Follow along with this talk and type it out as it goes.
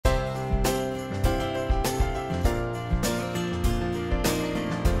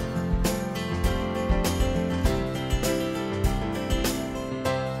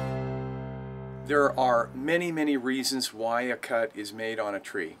There are many, many reasons why a cut is made on a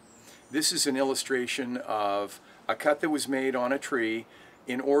tree. This is an illustration of a cut that was made on a tree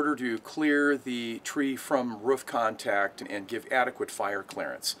in order to clear the tree from roof contact and give adequate fire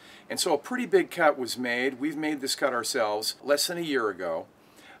clearance. And so a pretty big cut was made. We've made this cut ourselves less than a year ago.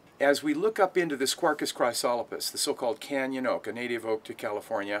 As we look up into this Quercus chrysolepis, the so-called canyon oak, a native oak to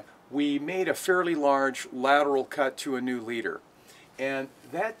California, we made a fairly large lateral cut to a new leader. And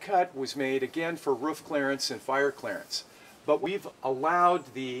that cut was made again for roof clearance and fire clearance. But we've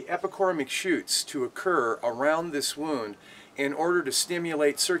allowed the epicormic shoots to occur around this wound in order to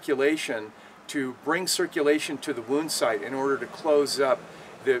stimulate circulation, to bring circulation to the wound site in order to close up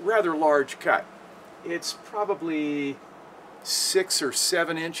the rather large cut. It's probably 6 or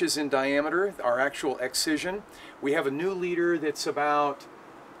 7 inches in diameter, our actual excision. We have a new leader that's about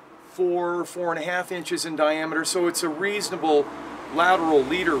 4.5 inches in diameter, so it's a reasonable lateral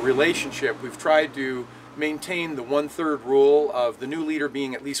leader relationship. We've tried to maintain the 1/3 rule of the new leader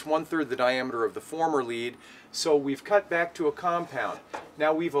being at least 1/3 the diameter of the former lead, so we've cut back to a compound.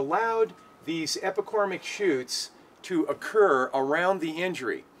 Now we've allowed these epicormic shoots to occur around the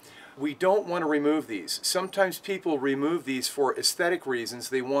injury. We don't want to remove these. Sometimes people remove these for aesthetic reasons.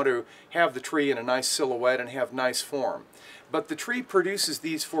 They want to have the tree in a nice silhouette and have nice form. But the tree produces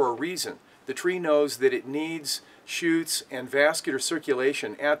these for a reason. The tree knows that it needs shoots and vascular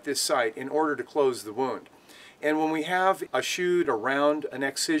circulation at this site in order to close the wound. And when we have a shoot around an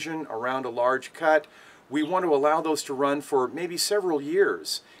excision, around a large cut, we want to allow those to run for maybe several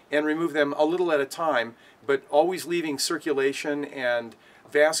years and remove them a little at a time, but always leaving circulation and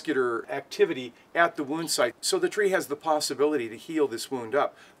vascular activity at the wound site so the tree has the possibility to heal this wound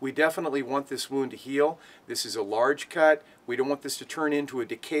up. We definitely want this wound to heal. This is a large cut. We don't want this to turn into a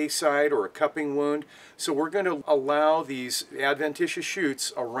decay site or a cupping wound. So we're going to allow these adventitious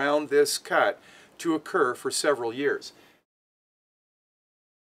shoots around this cut to occur for several years.